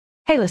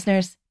Hey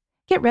listeners,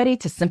 get ready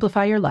to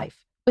simplify your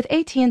life with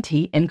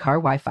AT&T in-car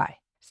Wi-Fi.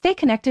 Stay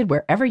connected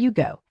wherever you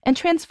go and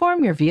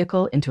transform your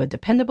vehicle into a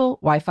dependable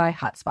Wi-Fi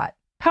hotspot.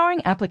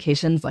 Powering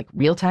applications like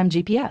real-time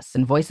GPS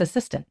and voice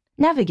assistant,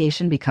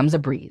 navigation becomes a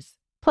breeze.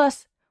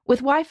 Plus,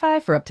 with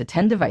Wi-Fi for up to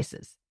 10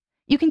 devices,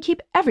 you can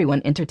keep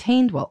everyone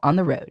entertained while on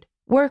the road,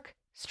 work,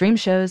 stream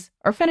shows,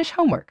 or finish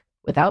homework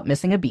without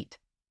missing a beat.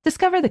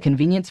 Discover the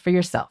convenience for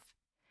yourself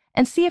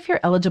and see if you're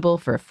eligible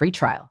for a free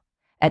trial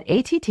at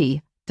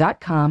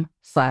att.com/in-car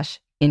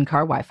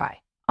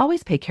Wi-Fi.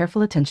 Always pay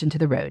careful attention to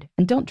the road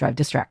and don't drive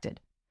distracted.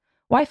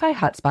 Wi-Fi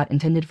hotspot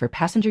intended for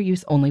passenger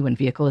use only when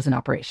vehicle is in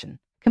operation.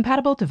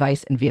 Compatible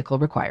device and vehicle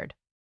required.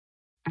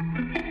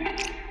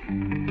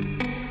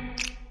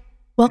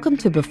 Welcome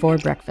to Before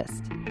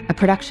Breakfast, a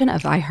production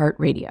of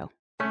iHeartRadio.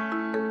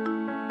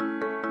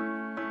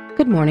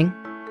 Good morning.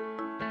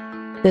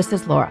 This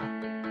is Laura.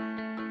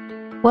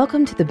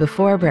 Welcome to the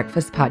Before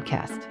Breakfast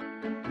podcast.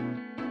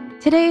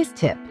 Today's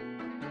tip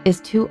is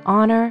to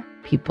honor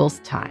people's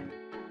time.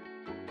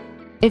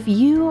 If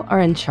you are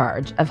in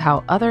charge of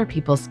how other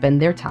people spend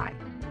their time,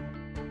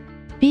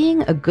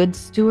 being a good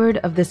steward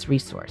of this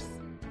resource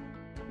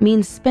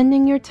means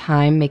spending your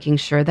time making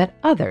sure that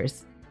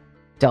others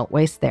don't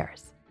waste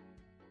theirs.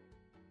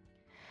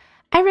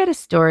 I read a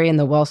story in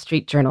the Wall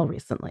Street Journal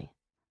recently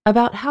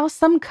about how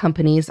some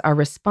companies are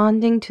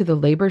responding to the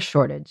labor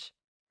shortage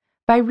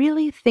by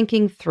really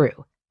thinking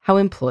through how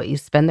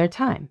employees spend their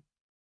time.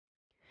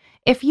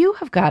 If you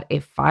have got a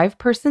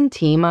 5-person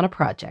team on a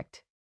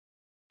project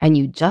and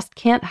you just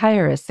can't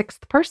hire a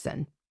 6th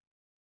person,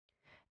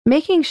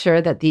 making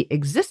sure that the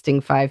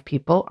existing 5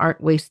 people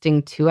aren't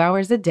wasting 2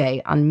 hours a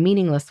day on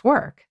meaningless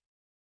work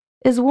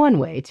is one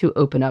way to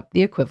open up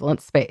the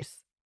equivalent space.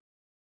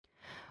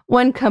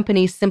 One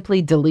company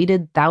simply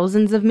deleted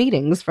thousands of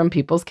meetings from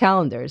people's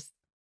calendars.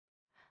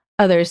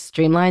 Others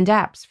streamlined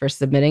apps for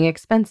submitting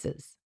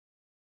expenses.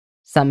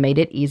 Some made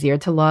it easier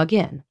to log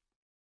in.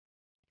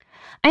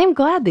 I am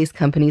glad these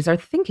companies are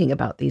thinking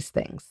about these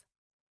things,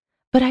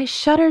 but I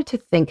shudder to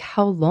think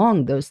how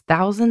long those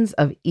thousands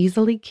of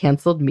easily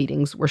canceled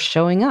meetings were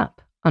showing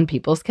up on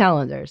people's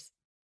calendars.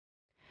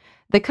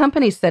 The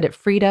company said it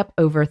freed up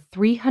over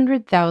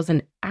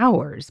 300,000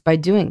 hours by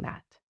doing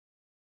that.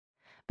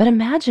 But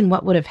imagine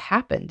what would have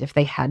happened if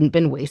they hadn't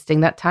been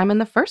wasting that time in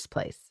the first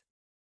place.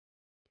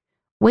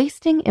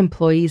 Wasting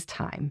employees'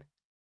 time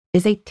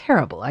is a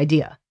terrible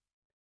idea.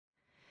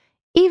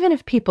 Even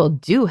if people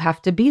do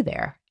have to be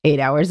there 8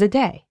 hours a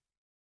day,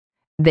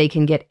 they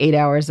can get 8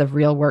 hours of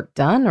real work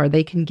done, or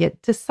they can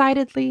get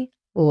decidedly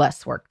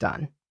less work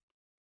done.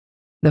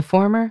 The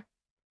former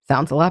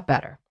sounds a lot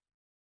better.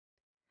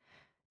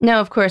 Now,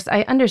 of course,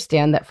 I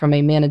understand that from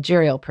a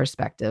managerial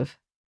perspective,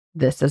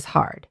 this is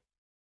hard.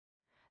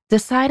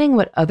 Deciding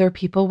what other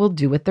people will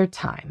do with their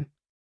time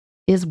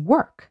is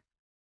work,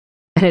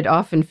 and it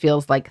often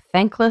feels like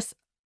thankless,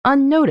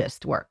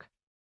 unnoticed work.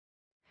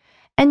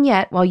 And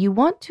yet, while you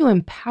want to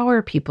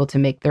empower people to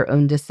make their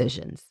own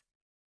decisions,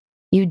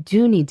 you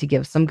do need to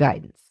give some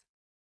guidance.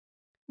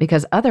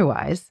 Because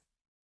otherwise,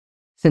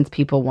 since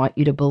people want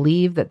you to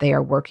believe that they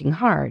are working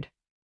hard,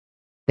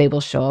 they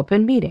will show up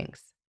in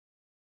meetings,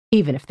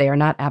 even if they are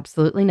not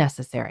absolutely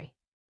necessary.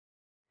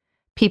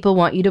 People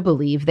want you to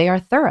believe they are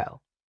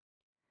thorough,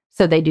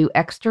 so they do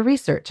extra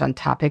research on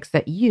topics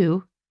that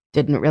you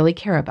didn't really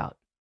care about,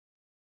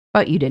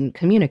 but you didn't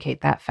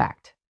communicate that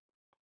fact.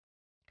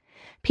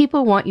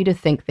 People want you to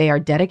think they are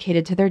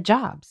dedicated to their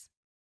jobs,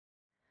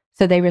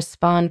 so they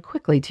respond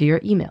quickly to your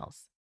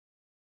emails,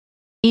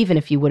 even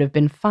if you would have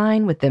been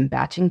fine with them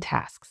batching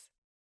tasks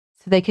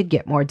so they could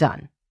get more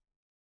done.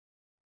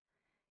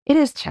 It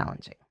is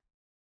challenging,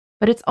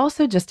 but it's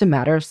also just a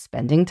matter of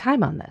spending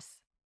time on this,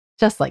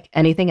 just like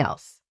anything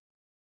else.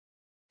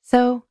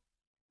 So,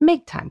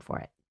 make time for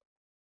it.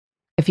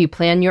 If you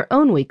plan your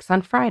own weeks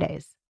on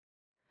Fridays,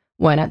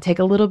 why not take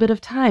a little bit of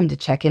time to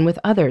check in with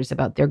others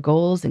about their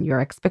goals and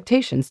your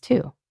expectations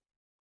too?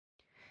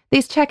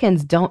 These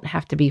check-ins don't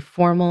have to be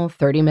formal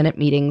 30-minute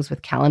meetings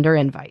with calendar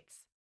invites.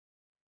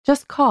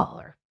 Just call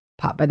or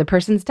pop by the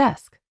person's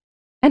desk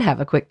and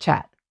have a quick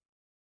chat.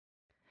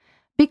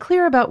 Be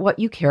clear about what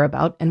you care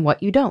about and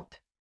what you don't,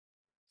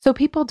 so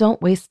people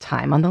don't waste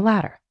time on the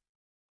latter.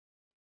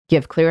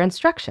 Give clear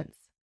instructions,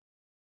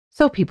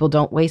 so people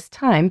don't waste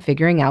time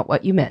figuring out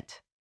what you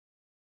meant.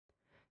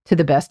 To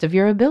the best of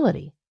your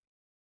ability,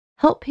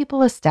 help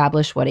people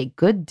establish what a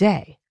good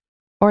day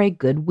or a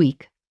good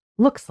week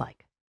looks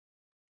like,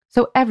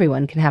 so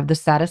everyone can have the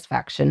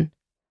satisfaction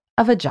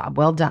of a job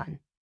well done.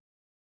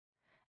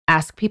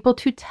 Ask people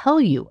to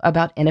tell you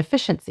about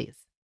inefficiencies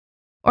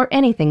or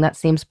anything that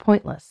seems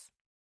pointless.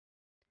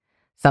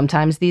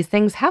 Sometimes these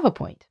things have a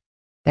point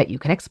that you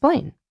can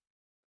explain.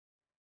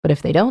 But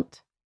if they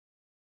don't,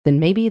 then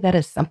maybe that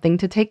is something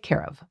to take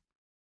care of.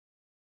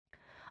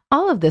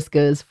 All of this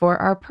goes for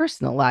our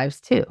personal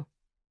lives too.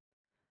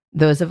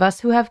 Those of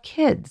us who have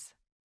kids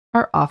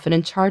are often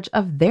in charge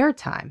of their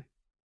time,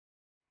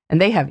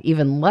 and they have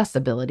even less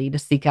ability to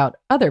seek out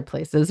other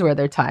places where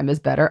their time is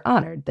better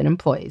honored than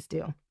employees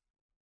do.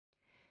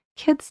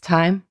 Kids'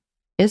 time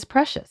is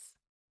precious.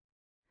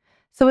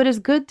 So it is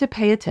good to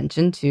pay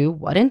attention to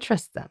what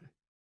interests them,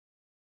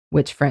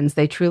 which friends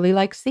they truly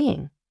like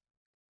seeing,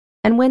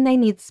 and when they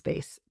need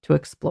space to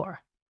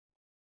explore.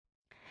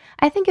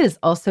 I think it is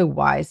also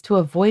wise to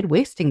avoid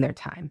wasting their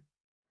time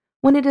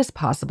when it is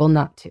possible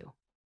not to.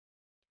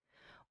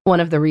 One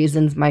of the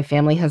reasons my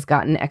family has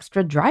gotten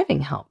extra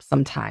driving help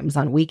sometimes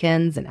on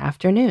weekends and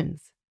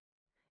afternoons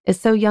is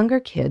so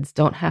younger kids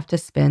don't have to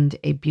spend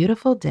a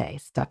beautiful day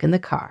stuck in the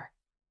car,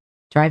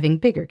 driving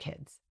bigger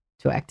kids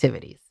to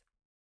activities.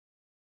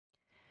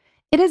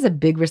 It is a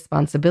big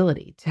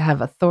responsibility to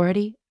have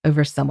authority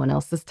over someone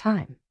else's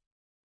time.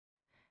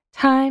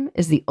 Time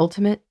is the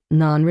ultimate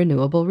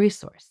non-renewable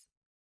resource.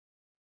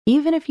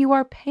 Even if you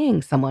are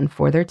paying someone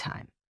for their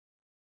time,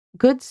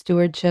 good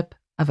stewardship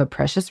of a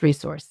precious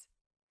resource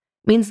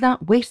means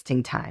not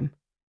wasting time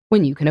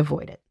when you can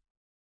avoid it.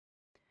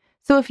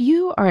 So if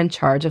you are in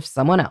charge of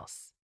someone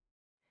else,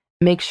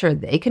 make sure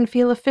they can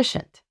feel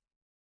efficient,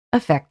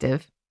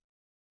 effective,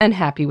 and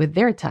happy with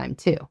their time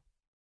too.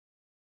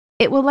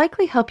 It will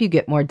likely help you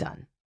get more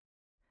done,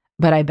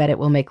 but I bet it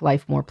will make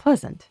life more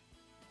pleasant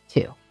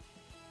too.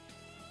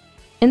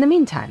 In the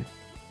meantime,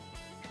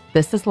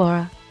 this is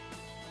Laura.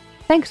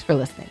 Thanks for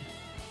listening.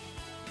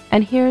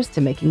 And here's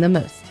to making the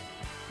most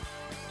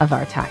of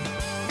our time.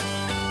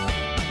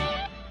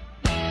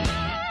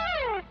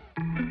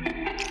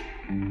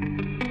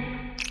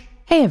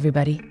 Hey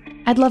everybody,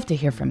 I'd love to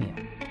hear from you.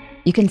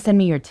 You can send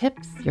me your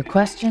tips, your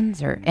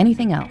questions, or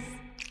anything else.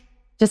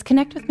 Just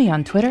connect with me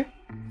on Twitter,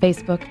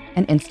 Facebook,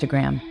 and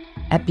Instagram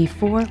at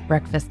Before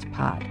Breakfast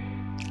Pod.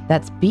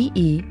 That's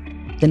BE,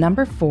 the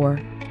number 4,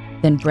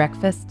 then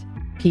breakfast,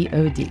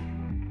 POD.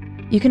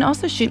 You can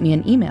also shoot me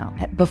an email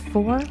at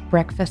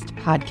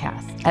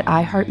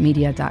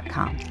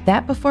beforebreakfastpodcast@iheartmedia.com.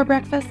 That Before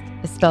Breakfast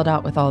is spelled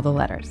out with all the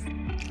letters.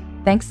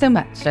 Thanks so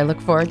much. I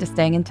look forward to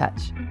staying in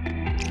touch.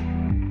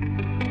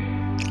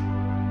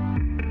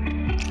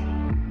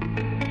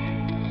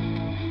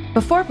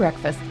 Before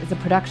Breakfast is a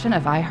production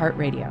of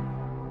iHeartRadio.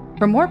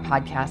 For more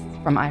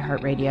podcasts from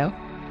iHeartRadio,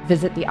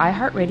 visit the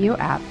iHeartRadio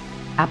app,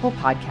 Apple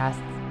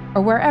Podcasts,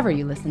 or wherever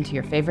you listen to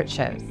your favorite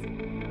shows.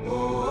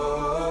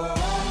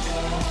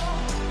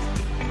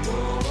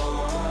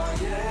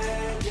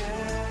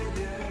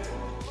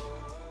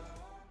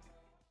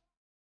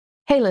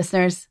 Hey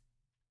listeners,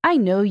 I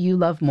know you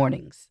love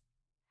mornings.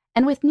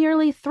 And with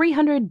nearly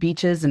 300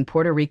 beaches in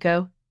Puerto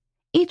Rico,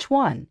 each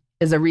one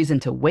is a reason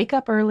to wake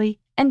up early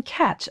and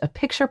catch a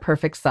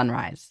picture-perfect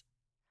sunrise.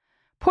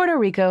 Puerto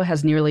Rico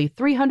has nearly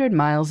 300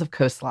 miles of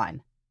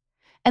coastline,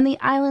 and the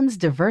island's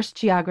diverse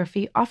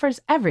geography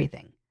offers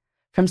everything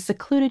from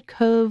secluded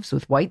coves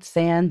with white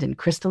sand and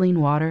crystalline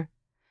water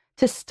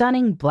to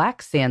stunning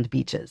black sand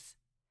beaches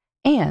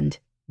and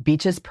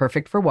beaches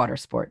perfect for water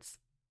sports.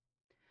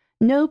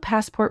 No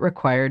passport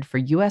required for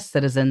U.S.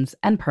 citizens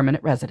and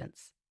permanent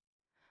residents.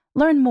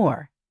 Learn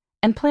more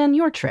and plan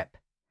your trip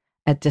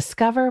at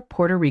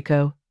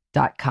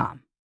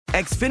discoverpuertorico.com.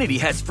 Xfinity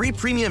has free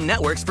premium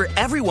networks for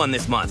everyone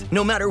this month,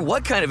 no matter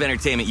what kind of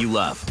entertainment you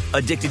love.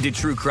 Addicted to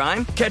true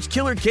crime? Catch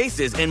killer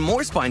cases and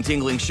more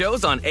spine-tingling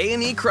shows on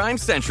A&E Crime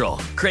Central.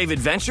 Crave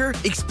adventure?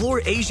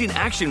 Explore Asian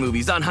action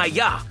movies on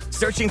Hi-YAH.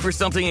 Searching for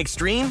something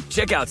extreme?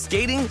 Check out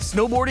skating,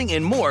 snowboarding,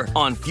 and more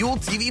on Fuel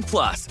TV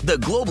Plus, the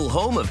global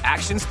home of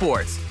action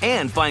sports.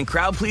 And find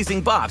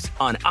crowd-pleasing bops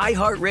on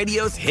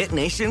iHeartRadio's Hit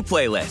Nation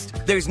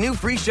playlist. There's new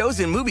free shows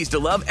and movies to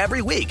love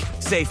every week.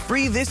 Say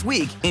free this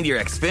week in your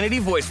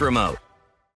Xfinity voice remote.